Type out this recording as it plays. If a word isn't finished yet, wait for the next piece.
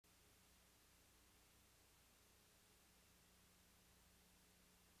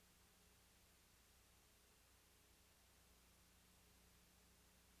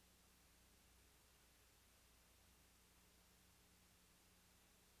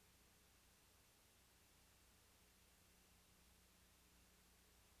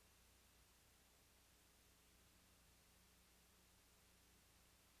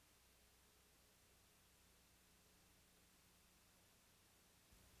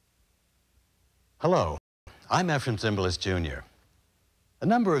Hello, I'm Efrem Zimbalist Jr. A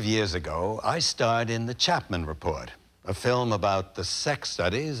number of years ago, I starred in The Chapman Report, a film about the sex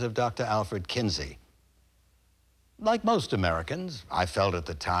studies of Dr. Alfred Kinsey. Like most Americans, I felt at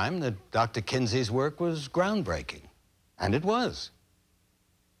the time that Dr. Kinsey's work was groundbreaking, and it was.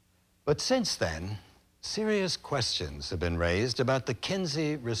 But since then, serious questions have been raised about the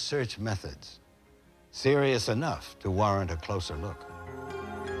Kinsey research methods, serious enough to warrant a closer look.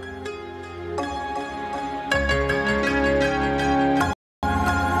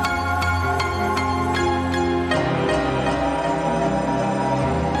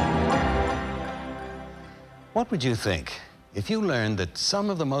 What would you think if you learned that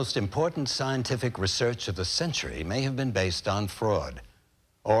some of the most important scientific research of the century may have been based on fraud,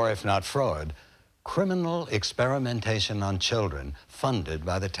 or if not fraud, criminal experimentation on children funded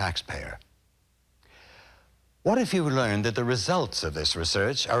by the taxpayer? What if you learned that the results of this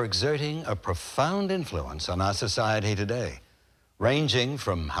research are exerting a profound influence on our society today, ranging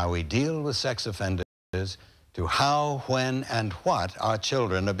from how we deal with sex offenders to how, when, and what our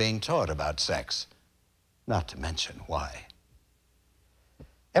children are being taught about sex? Not to mention why.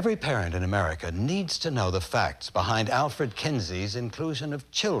 Every parent in America needs to know the facts behind Alfred Kinsey's inclusion of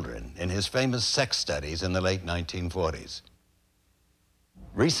children in his famous sex studies in the late 1940s.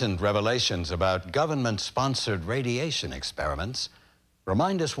 Recent revelations about government-sponsored radiation experiments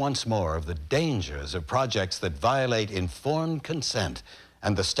remind us once more of the dangers of projects that violate informed consent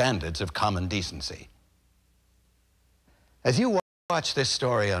and the standards of common decency. As you watch this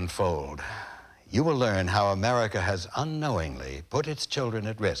story unfold, you will learn how America has unknowingly put its children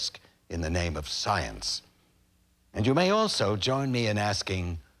at risk in the name of science. And you may also join me in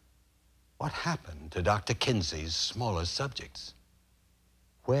asking, what happened to Dr. Kinsey's smallest subjects?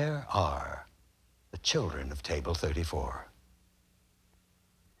 Where are the children of Table 34?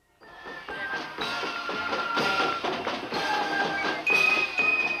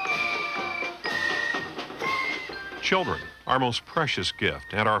 Children, our most precious gift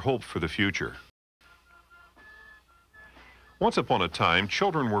and our hope for the future. Once upon a time,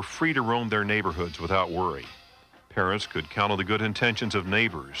 children were free to roam their neighborhoods without worry. Parents could count on the good intentions of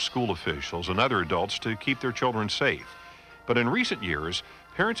neighbors, school officials, and other adults to keep their children safe. But in recent years,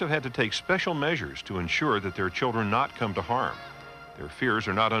 parents have had to take special measures to ensure that their children not come to harm. Their fears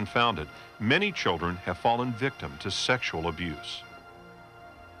are not unfounded. Many children have fallen victim to sexual abuse.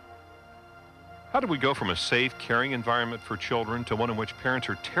 How do we go from a safe, caring environment for children to one in which parents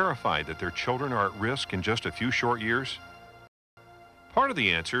are terrified that their children are at risk in just a few short years? Part of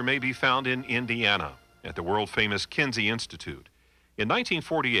the answer may be found in Indiana, at the world-famous Kinsey Institute. In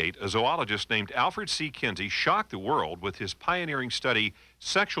 1948, a zoologist named Alfred C. Kinsey shocked the world with his pioneering study,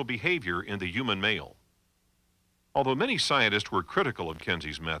 Sexual Behavior in the Human Male. Although many scientists were critical of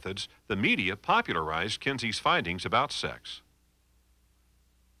Kinsey's methods, the media popularized Kinsey's findings about sex.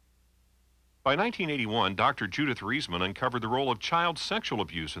 By 1981, Dr. Judith Reisman uncovered the role of child sexual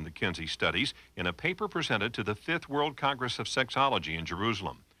abuse in the Kinsey studies in a paper presented to the Fifth World Congress of Sexology in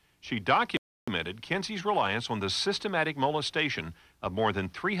Jerusalem. She documented Kinsey's reliance on the systematic molestation of more than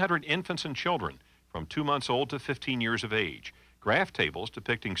 300 infants and children from 2 months old to 15 years of age. Graph tables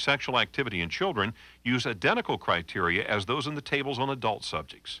depicting sexual activity in children use identical criteria as those in the tables on adult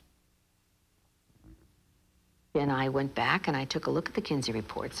subjects. And I went back and I took a look at the Kinsey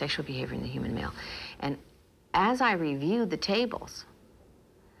report, Sexual Behavior in the Human Male. And as I reviewed the tables,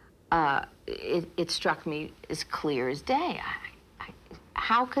 it struck me as clear as day.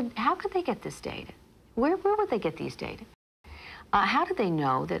 How could they get this data? Where would they get these data? How did they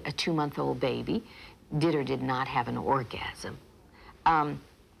know that a 2-month-old baby did or did not have an orgasm?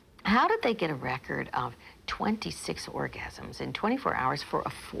 How did they get a record of 26 orgasms in 24 hours for a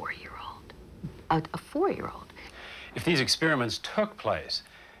 4-year-old? A 4-year-old. If these experiments took place,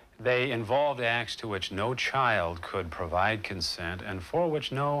 they involved acts to which no child could provide consent and for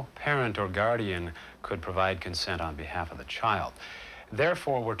which no parent or guardian could provide consent on behalf of the child.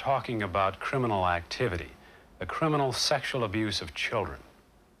 Therefore, we're talking about criminal activity, the criminal sexual abuse of children.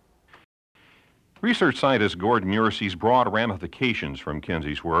 Research scientist Gord Muir sees broad ramifications from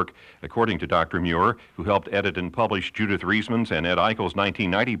Kinsey's work. According to Dr. Muir, who helped edit and publish Judith Reisman's and Ed Eichel's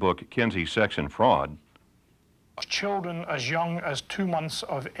 1990 book, Kinsey, Sex and Fraud, children as young as 2 months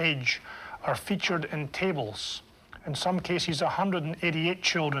of age are featured in tables. In some cases, 188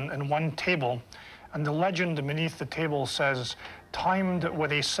 children in one table, and the legend beneath the table says, timed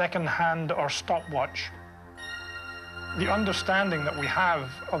with a second hand or stopwatch. The understanding that we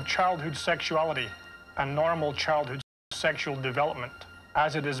have of childhood sexuality and normal childhood sexual development,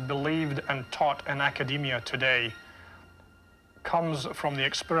 as it is believed and taught in academia today, comes from the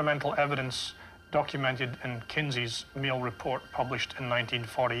experimental evidence documented in Kinsey's Mail report published in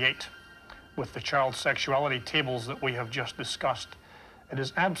 1948, with the child sexuality tables that we have just discussed. It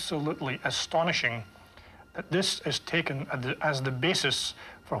is absolutely astonishing that this is taken as the basis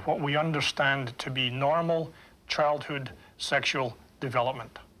for what we understand to be normal childhood sexual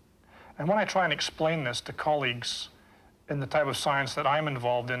development. And when I try and explain this to colleagues in the type of science that I'm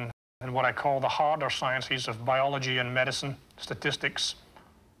involved in what I call the harder sciences of biology and medicine, statistics,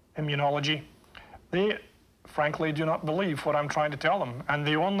 immunology, they frankly do not believe what I'm trying to tell them. And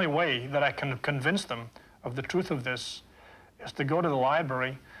the only way that I can convince them of the truth of this is to go to the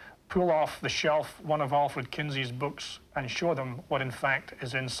library, pull off the shelf one of Alfred Kinsey's books, and show them what in fact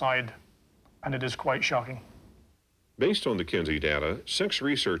is inside. And it is quite shocking. Based on the Kinsey data, sex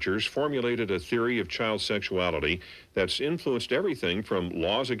researchers formulated a theory of child sexuality that's influenced everything from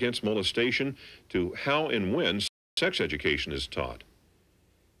laws against molestation to how and when sex education is taught.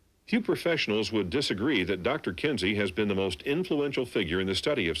 Few professionals would disagree that Dr. Kinsey has been the most influential figure in the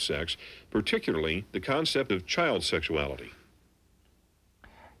study of sex, particularly the concept of child sexuality.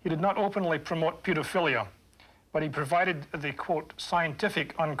 He did not openly promote pedophilia, but he provided the, quote,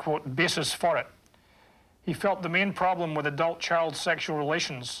 scientific, unquote, basis for it. He felt the main problem with adult-child sexual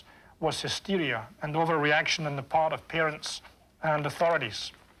relations was hysteria and overreaction on the part of parents and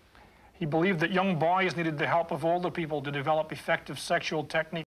authorities. He believed that young boys needed the help of older people to develop effective sexual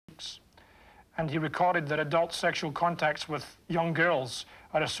techniques. And he recorded that adult sexual contacts with young girls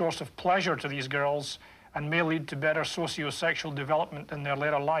are a source of pleasure to these girls and may lead to better socio-sexual development in their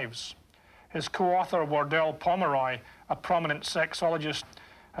later lives. His co-author, Wardell Pomeroy, a prominent sexologist,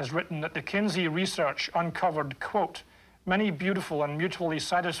 has written that the Kinsey research uncovered, quote, many beautiful and mutually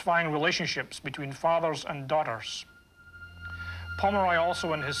satisfying relationships between fathers and daughters. Pomeroy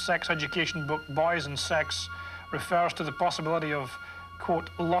also, in his sex education book, Boys and Sex, refers to the possibility of, quote,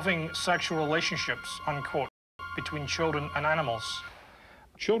 loving sexual relationships, unquote, between children and animals.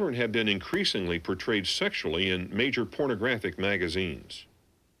 Children have been increasingly portrayed sexually in major pornographic magazines.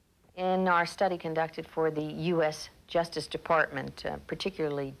 In our study conducted for the U.S. Justice Department,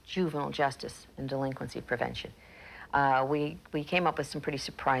 particularly juvenile justice and delinquency prevention, we came up with some pretty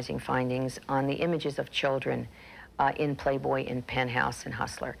surprising findings on the images of children in Playboy, in Penthouse, and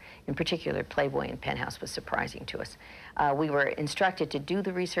Hustler. In particular, Playboy and Penthouse was surprising to us. We were instructed to do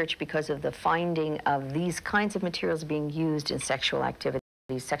the research because of the finding of these kinds of materials being used in sexual activities,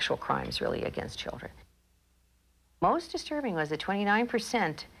 sexual crimes really against children. Most disturbing was that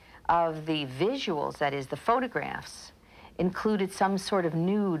 29% of the visuals, that is the photographs, included some sort of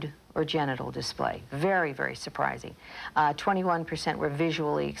nude or genital display. Very, very surprising. 21% were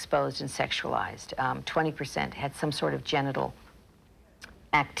visually exposed and sexualized. 20% had some sort of genital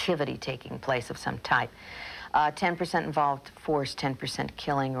activity taking place of some type. 10% involved force, 10%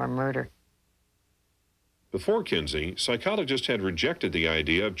 killing or murder. Before Kinsey, psychologists had rejected the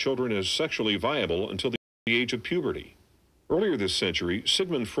idea of children as sexually viable until the age of puberty. Earlier this century,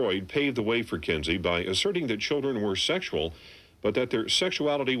 Sigmund Freud paved the way for Kinsey by asserting that children were sexual, but that their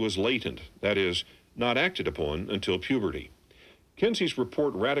sexuality was latent, that is, not acted upon until puberty. Kinsey's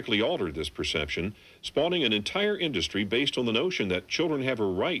report radically altered this perception, spawning an entire industry based on the notion that children have a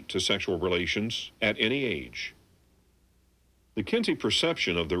right to sexual relations at any age. The Kinsey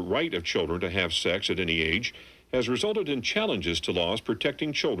perception of the right of children to have sex at any age has resulted in challenges to laws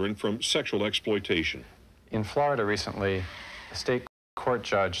protecting children from sexual exploitation. In Florida recently, a state court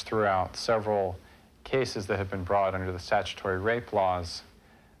judge threw out several cases that had been brought under the statutory rape laws.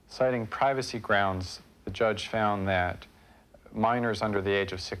 Citing privacy grounds, the judge found that minors under the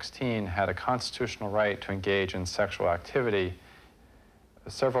age of 16 had a constitutional right to engage in sexual activity.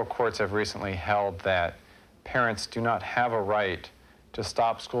 Several courts have recently held that parents do not have a right to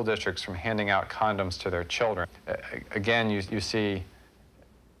stop school districts from handing out condoms to their children. Again, you see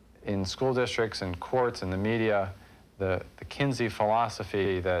in school districts and courts and the media the Kinsey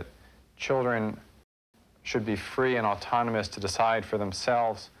philosophy that children should be free and autonomous to decide for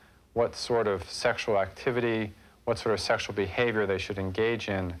themselves what sort of sexual activity, what sort of sexual behavior they should engage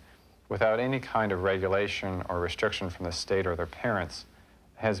in without any kind of regulation or restriction from the state or their parents,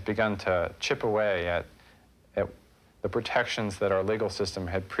 has begun to chip away at the protections that our legal system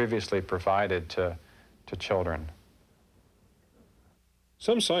had previously provided to children.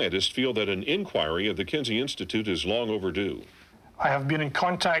 Some scientists feel that an inquiry of the Kinsey Institute is long overdue. I have been in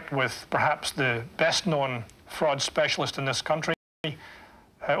contact with perhaps the best-known fraud specialist in this country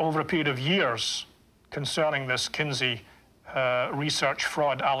over a period of years concerning this Kinsey research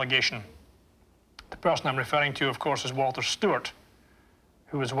fraud allegation. The person I'm referring to, of course, is Walter Stewart,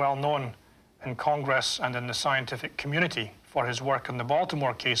 who is well known in Congress and in the scientific community for his work in the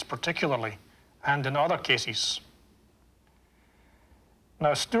Baltimore case particularly, and in other cases.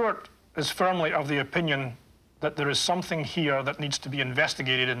 Now, Stewart is firmly of the opinion that there is something here that needs to be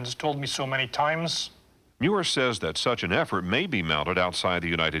investigated and has told me so many times. Muir says that such an effort may be mounted outside the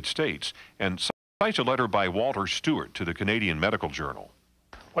United States and cites a letter by Walter Stewart to the Canadian Medical Journal.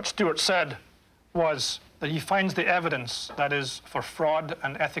 What Stewart said was that he finds the evidence, that is, for fraud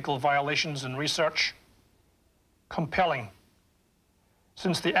and ethical violations in research, compelling,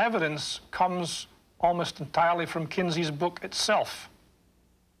 since the evidence comes almost entirely from Kinsey's book itself.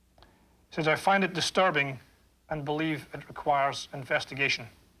 He says, I find it disturbing and believe it requires investigation.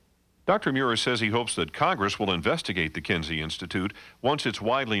 Dr. Muir says he hopes that Congress will investigate the Kinsey Institute once it's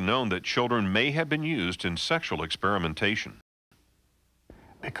widely known that children may have been used in sexual experimentation.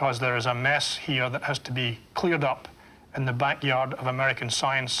 Because there is a mess here that has to be cleared up in the backyard of American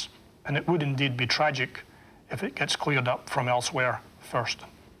science, and it would indeed be tragic if it gets cleared up from elsewhere first.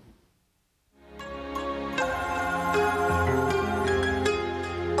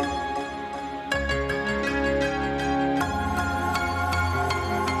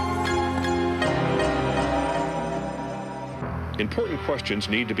 Important questions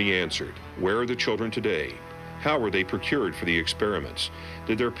need to be answered. Where are the children today? How were they procured for the experiments?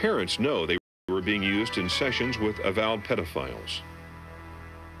 Did their parents know they were being used in sessions with avowed pedophiles?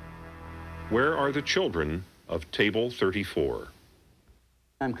 Where are the children of Table 34?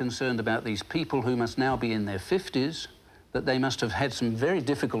 I'm concerned about these people who must now be in their 50s, that they must have had some very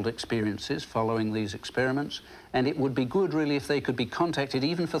difficult experiences following these experiments, and it would be good, really, if they could be contacted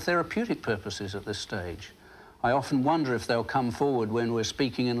even for therapeutic purposes at this stage. I often wonder if they'll come forward when we're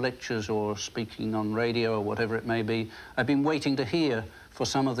speaking in lectures or speaking on radio or whatever it may be. I've been waiting to hear for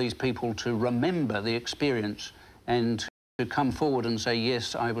some of these people to remember the experience and to come forward and say,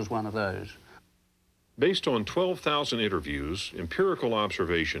 yes, I was one of those. Based on 12,000 interviews, empirical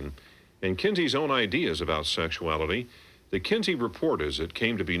observation, and Kinsey's own ideas about sexuality, the Kinsey Report, as it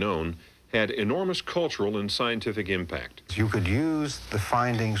came to be known, had enormous cultural and scientific impact. You could use the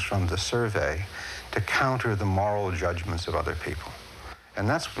findings from the survey to counter the moral judgments of other people. And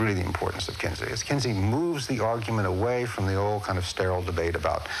that's really the importance of Kinsey. As Kinsey moves the argument away from the old kind of sterile debate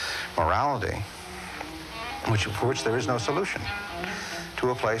about morality, for which there is no solution, to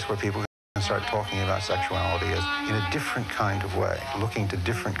a place where people can start talking about sexuality as in a different kind of way, looking to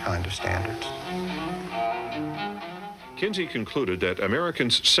different kind of standards. Kinsey concluded that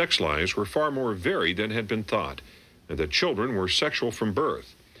Americans' sex lives were far more varied than had been thought, and that children were sexual from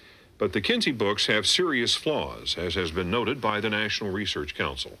birth. But the Kinsey books have serious flaws, as has been noted by the National Research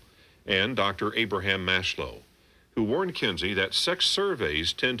Council and Dr. Abraham Maslow, who warned Kinsey that sex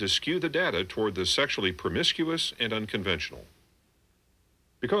surveys tend to skew the data toward the sexually promiscuous and unconventional.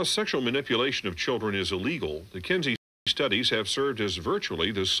 Because sexual manipulation of children is illegal, the Kinsey studies have served as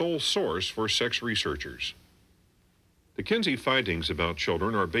virtually the sole source for sex researchers. The Kinsey findings about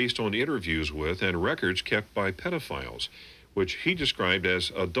children are based on interviews with and records kept by pedophiles, which he described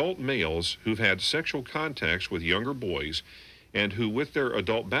as adult males who've had sexual contacts with younger boys and who, with their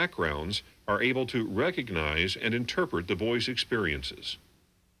adult backgrounds, are able to recognize and interpret the boys' experiences.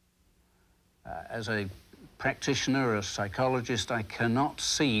 As a practitioner, a psychologist, I cannot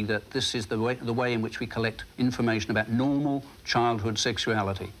see that this is the way in which we collect information about normal childhood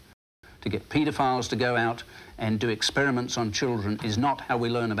sexuality. To get pedophiles to go out and do experiments on children is not how we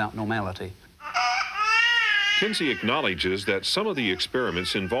learn about normality. Kinsey acknowledges that some of the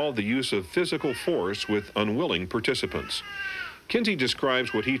experiments involve the use of physical force with unwilling participants. Kinsey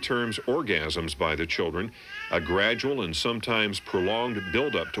describes what he terms orgasms by the children, a gradual and sometimes prolonged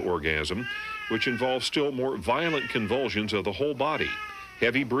buildup to orgasm, which involves still more violent convulsions of the whole body,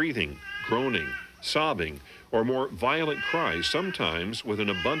 heavy breathing, groaning, sobbing, or more violent cries, sometimes with an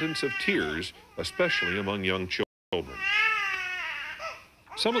abundance of tears, especially among young children.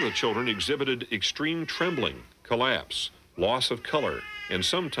 Some of the children exhibited extreme trembling, collapse, loss of color, and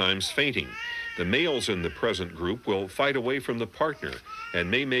sometimes fainting. The males in the present group will fight away from the partner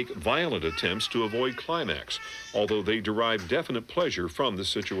and may make violent attempts to avoid climax, although they derive definite pleasure from the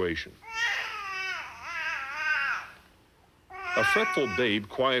situation. A fretful babe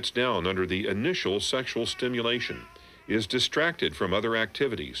quiets down under the initial sexual stimulation, is distracted from other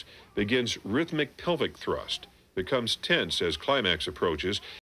activities, begins rhythmic pelvic thrust, becomes tense as climax approaches,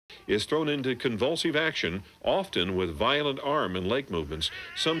 is thrown into convulsive action, often with violent arm and leg movements,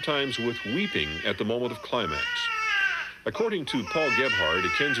 sometimes with weeping at the moment of climax. According to Paul Gebhard, a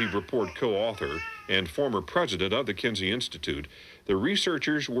Kinsey Report co-author and former president of the Kinsey Institute, the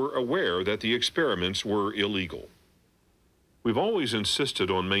researchers were aware that the experiments were illegal. We've always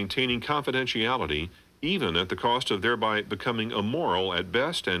insisted on maintaining confidentiality even at the cost of thereby becoming immoral at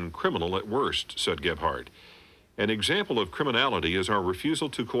best and criminal at worst, said Gebhardt. An example of criminality is our refusal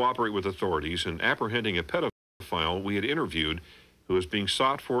to cooperate with authorities in apprehending a pedophile we had interviewed who is being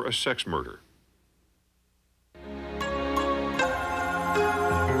sought for a sex murder.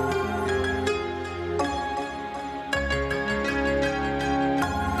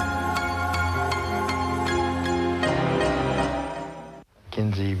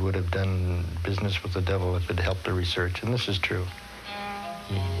 Kinsey would have done business with the devil if it helped the research, and this is true.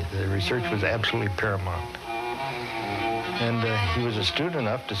 The research was absolutely paramount. And he was astute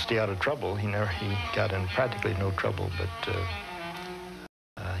enough to stay out of trouble. He got in practically no trouble, but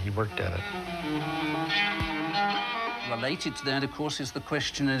he worked at it. Related to that, of course, is the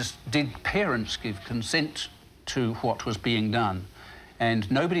question is, did parents give consent to what was being done?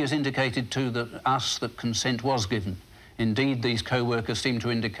 And nobody has indicated to us that consent was given. Indeed, these co-workers seem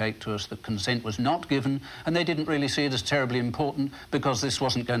to indicate to us that consent was not given, and they didn't really see it as terribly important because this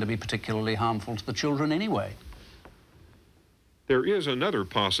wasn't going to be particularly harmful to the children anyway. There is another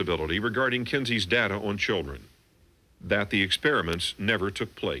possibility regarding Kinsey's data on children, that the experiments never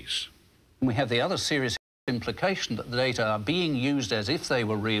took place. We have the other serious implication that the data are being used as if they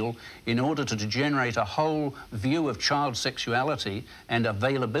were real in order to generate a whole view of child sexuality and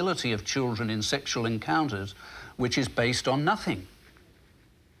availability of children in sexual encounters, which is based on nothing.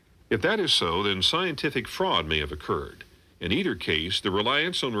 If that is so, then scientific fraud may have occurred. In either case, the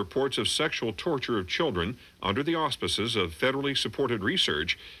reliance on reports of sexual torture of children under the auspices of federally supported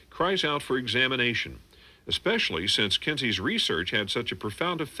research cries out for examination, especially since Kinsey's research had such a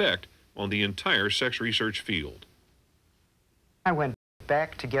profound effect on the entire sex research field. I went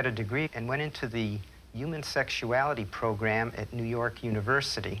back to get a degree and went into the human sexuality program at New York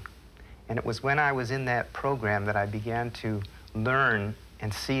University. And it was when I was in that program that I began to learn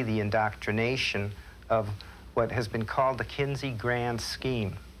and see the indoctrination of what has been called the Kinsey Grand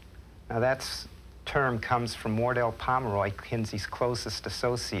Scheme. Now that term comes from Wardell Pomeroy, Kinsey's closest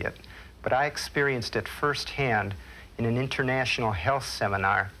associate, but I experienced it firsthand in an international health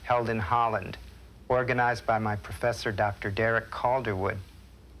seminar held in Holland, organized by my professor, Dr. Derek Calderwood.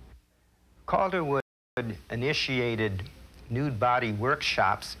 Calderwood initiated nude body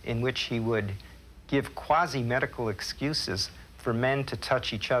workshops in which he would give quasi-medical excuses for men to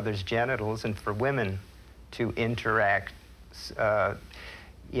touch each other's genitals and for women to interact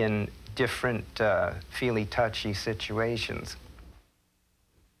in different feely-touchy situations.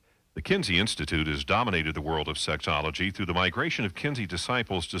 The Kinsey Institute has dominated the world of sexology through the migration of Kinsey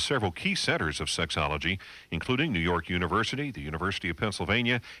disciples to several key centers of sexology, including New York University, the University of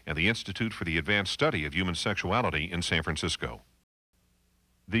Pennsylvania, and the Institute for the Advanced Study of Human Sexuality in San Francisco.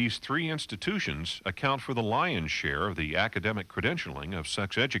 These three institutions account for the lion's share of the academic credentialing of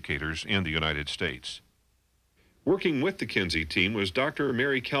sex educators in the United States. Working with the Kinsey team was Dr.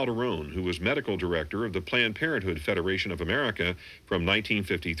 Mary Calderon, who was medical director of the Planned Parenthood Federation of America from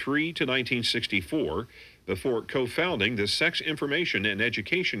 1953 to 1964, before co-founding the Sex Information and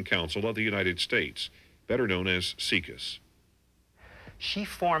Education Council of the United States, better known as SIECUS. She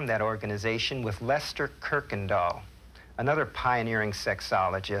formed that organization with Lester Kirkendall, another pioneering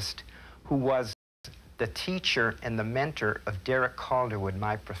sexologist who was the teacher and the mentor of Derek Calderwood,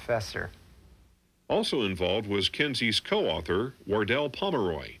 my professor. Also involved was Kinsey's co-author, Wardell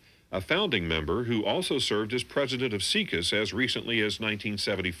Pomeroy, a founding member who also served as president of SIECUS as recently as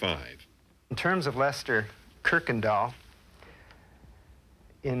 1975. In terms of Lester Kirkendall,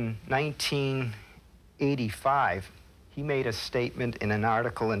 in 1985, he made a statement in an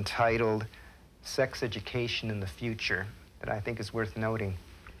article entitled Sex Education in the Future that I think is worth noting.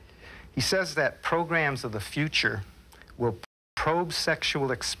 He says that programs of the future will probe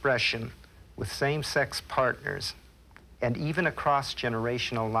sexual expression with same-sex partners, and even across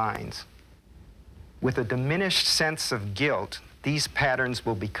generational lines. With a diminished sense of guilt, these patterns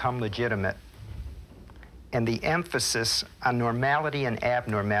will become legitimate, and the emphasis on normality and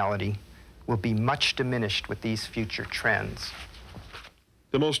abnormality will be much diminished with these future trends.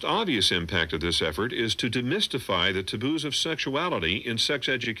 The most obvious impact of this effort is to demystify the taboos of sexuality in sex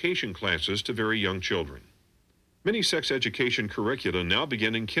education classes to very young children. Many sex education curricula now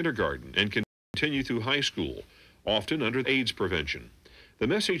begin in kindergarten and continue through high school, often under AIDS prevention. The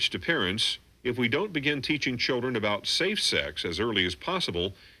message to parents, if we don't begin teaching children about safe sex as early as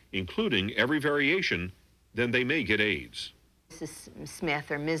possible, including every variation, then they may get AIDS. Mrs.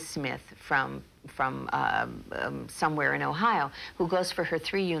 Smith or Ms. Smith from somewhere in Ohio, who goes for her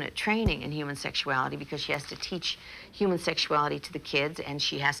 3-unit training in human sexuality because she has to teach human sexuality to the kids and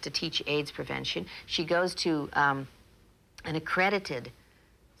she has to teach AIDS prevention. She goes to an accredited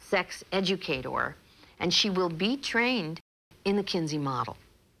sex educator, And she will be trained in the Kinsey model.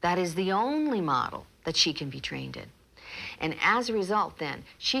 That is the only model that she can be trained in. And as a result, then,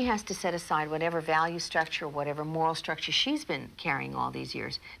 she has to set aside whatever value structure, whatever moral structure she's been carrying all these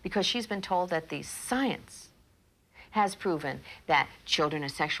years, because she's been told that the science has proven that children are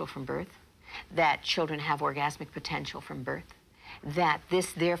sexual from birth, that children have orgasmic potential from birth, that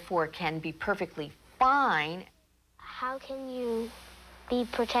this, therefore, can be perfectly fine. How can you be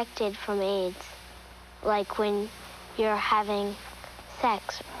protected from AIDS, like when you're having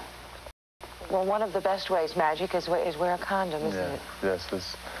sex? Well, one of the best ways, Magic, is wear a condom, isn't it? Yes,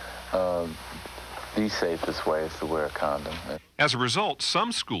 it's the safest way is to wear a condom. As a result,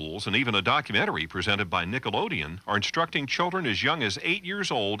 some schools and even a documentary presented by Nickelodeon are instructing children as young as 8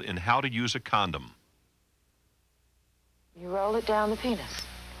 years old in how to use a condom. You roll it down the penis,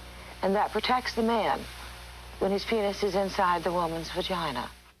 and that protects the man when his penis is inside the woman's vagina.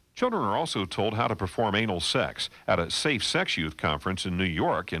 Children are also told how to perform anal sex. At a Safe Sex Youth Conference in New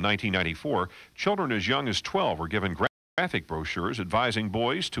York in 1994, children as young as 12 were given graphic brochures advising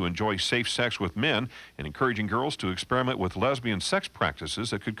boys to enjoy safe sex with men and encouraging girls to experiment with lesbian sex practices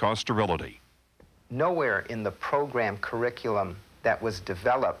that could cause sterility. Nowhere in the program curriculum that was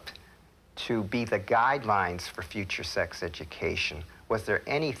developed to be the guidelines for future sex education was there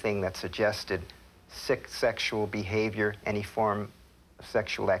anything that suggested sexual behavior, any form of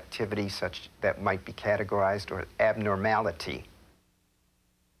sexual activity such that might be categorized or abnormality.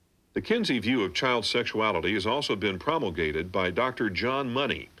 The Kinsey view of child sexuality has also been promulgated by Dr. John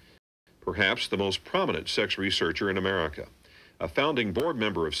Money, perhaps the most prominent sex researcher in America. A founding board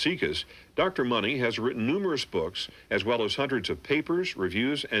member of SIECUS, Dr. Money has written numerous books, as well as hundreds of papers,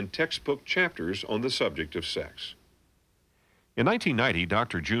 reviews, and textbook chapters on the subject of sex. In 1990,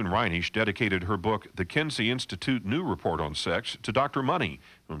 Dr. June Reinisch dedicated her book, The Kinsey Institute New Report on Sex, to Dr. Money,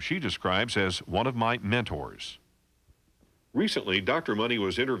 whom she describes as one of my mentors. Recently, Dr. Money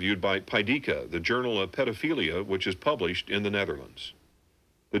was interviewed by Paideia, the journal of pedophilia, which is published in the Netherlands.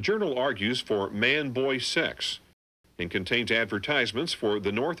 The journal argues for man-boy sex and contains advertisements for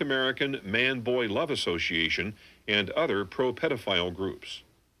the North American Man-Boy Love Association and other pro-pedophile groups.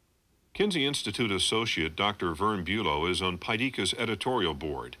 Kinsey Institute associate Dr. Vern Bulow is on Paideia's editorial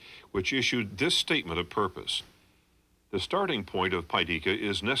board, which issued this statement of purpose. The starting point of Paideia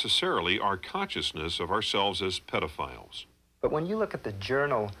is necessarily our consciousness of ourselves as pedophiles. But when you look at the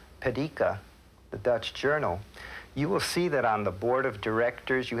journal Paideia, the Dutch journal, you will see that on the board of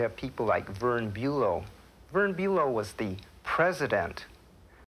directors you have people like Vern Bulow. Vern Bulow was the president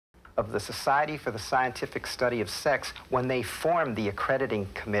of the Society for the Scientific Study of Sex when they formed the accrediting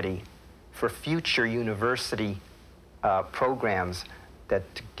committee for future university programs that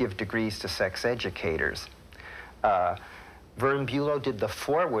give degrees to sex educators. Vern Bulow did the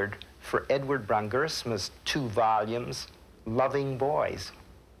foreword for Edward Brongersma's 2 volumes, Loving Boys.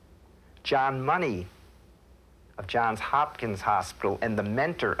 John Money of Johns Hopkins Hospital and the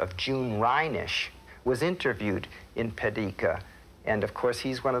mentor of June Reinisch was interviewed in Paideia. And of course,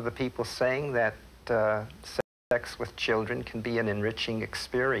 he's one of the people saying that sex with children can be an enriching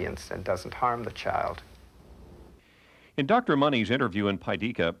experience and doesn't harm the child. In Dr. Money's interview in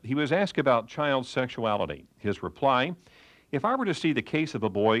Paideia, he was asked about child sexuality. His reply, if I were to see the case of a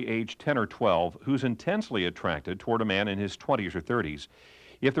boy aged 10 or 12 who's intensely attracted toward a man in his 20s or 30s,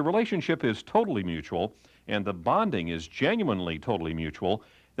 if the relationship is totally mutual and the bonding is genuinely totally mutual,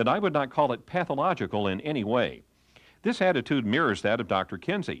 then I would not call it pathological in any way. This attitude mirrors that of Dr.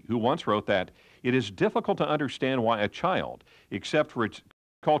 Kinsey, who once wrote that it is difficult to understand why a child, except for its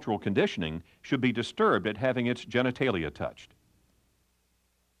cultural conditioning, should be disturbed at having its genitalia touched.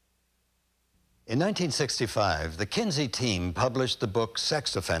 In 1965, the Kinsey team published the book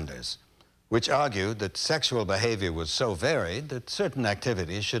Sex Offenders, which argued that sexual behavior was so varied that certain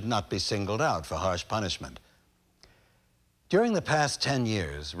activities should not be singled out for harsh punishment. During the past 10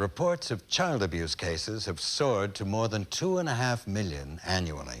 years, reports of child abuse cases have soared to more than 2.5 million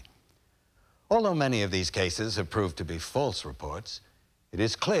annually. Although many of these cases have proved to be false reports, it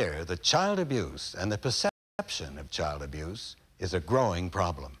is clear that child abuse and the perception of child abuse is a growing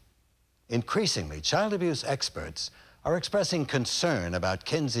problem. Increasingly, child abuse experts are expressing concern about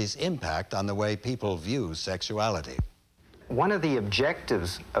Kinsey's impact on the way people view sexuality. One of the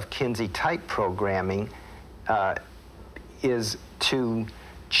objectives of Kinsey-type programming is to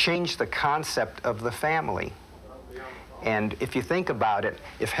change the concept of the family. And if you think about it,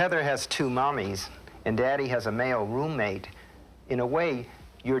 if Heather has 2 mommies and Daddy has a male roommate, in a way,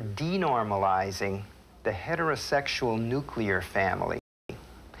 you're denormalizing the heterosexual nuclear family.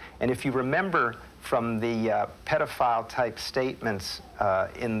 And if you remember from the pedophile-type statements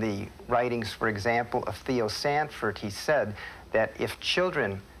in the writings, for example, of Theo Sanford. He said that if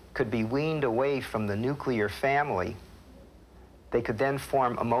children could be weaned away from the nuclear family, they could then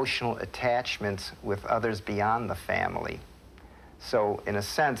form emotional attachments with others beyond the family. So, in a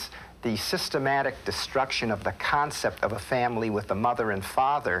sense, the systematic destruction of the concept of a family with a mother and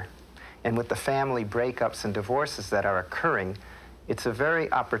father, and with the family breakups and divorces that are occurring, it's a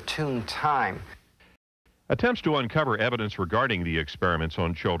very opportune time. Attempts to uncover evidence regarding the experiments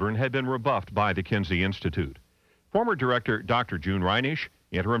on children had been rebuffed by the Kinsey Institute. Former director Dr. June Reinisch,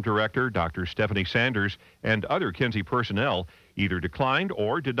 interim director Dr. Stephanie Sanders, and other Kinsey personnel either declined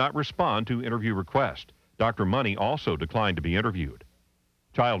or did not respond to interview requests. Dr. Money also declined to be interviewed.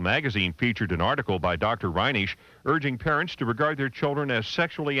 Child Magazine featured an article by Dr. Reinisch urging parents to regard their children as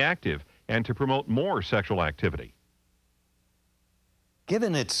sexually active and to promote more sexual activity.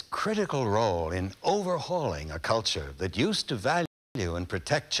 Given its critical role in overhauling a culture that used to value and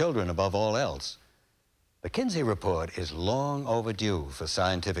protect children above all else, the Kinsey Report is long overdue for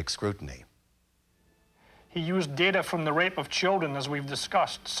scientific scrutiny. He used data from the rape of children, as we've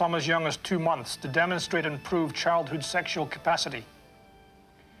discussed, some as young as 2 months, to demonstrate and prove childhood sexual capacity.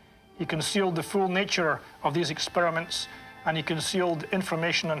 He concealed the full nature of these experiments, and he concealed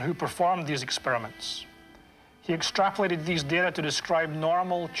information on who performed these experiments. He extrapolated these data to describe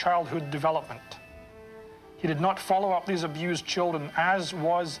normal childhood development. He did not follow up these abused children as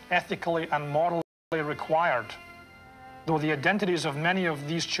was ethically and morally required, though the identities of many of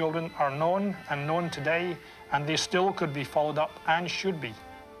these children are known and known today, and they still could be followed up and should be.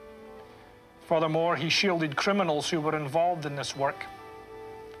 Furthermore, he shielded criminals who were involved in this work,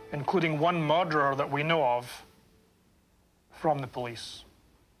 including one murderer that we know of, from the police.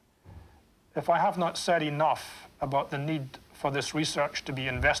 If I have not said enough about the need for this research to be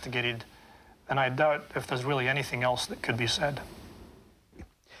investigated, then I doubt if there's really anything else that could be said.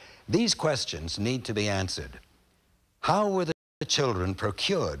 These questions need to be answered. How were the children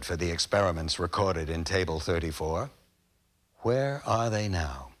procured for the experiments recorded in Table 34? Where are they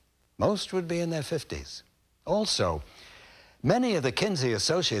now? Most would be in their 50s. Also, many of the Kinsey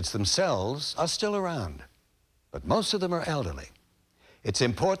associates themselves are still around, but most of them are elderly. It's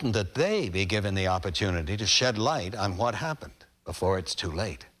important that they be given the opportunity to shed light on what happened before it's too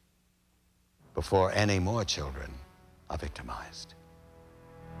late, before any more children are victimized.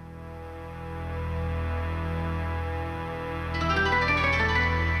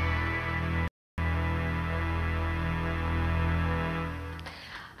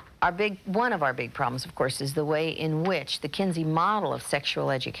 One of our big problems, of course, is the way in which the Kinsey model of sexual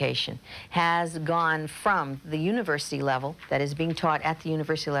education has gone from the university level, that is being taught at the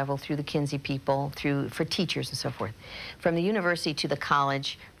university level through the Kinsey people, for teachers and so forth, from the university to the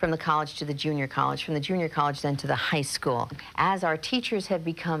college, from the college to the junior college, from the junior college then to the high school. As our teachers have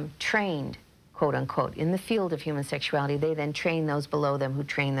become trained, quote unquote, in the field of human sexuality, they then train those below them who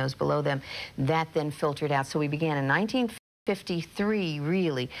train those below them. That then filtered out. So we began in 1953,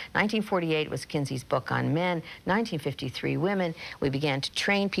 really. 1948 was Kinsey's book on men. 1953, women. We began to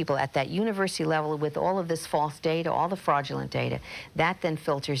train people at that university level with all of this false data, all the fraudulent data. That then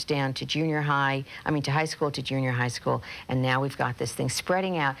filters down to to high school, to junior high school. And now we've got this thing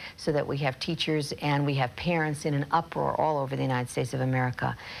spreading out so that we have teachers and we have parents in an uproar all over the United States of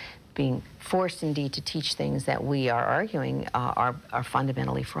America, being forced indeed to teach things that we are arguing are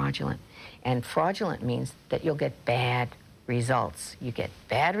fundamentally fraudulent. And fraudulent means that you'll get bad results. You get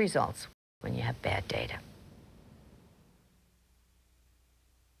bad results when you have bad data.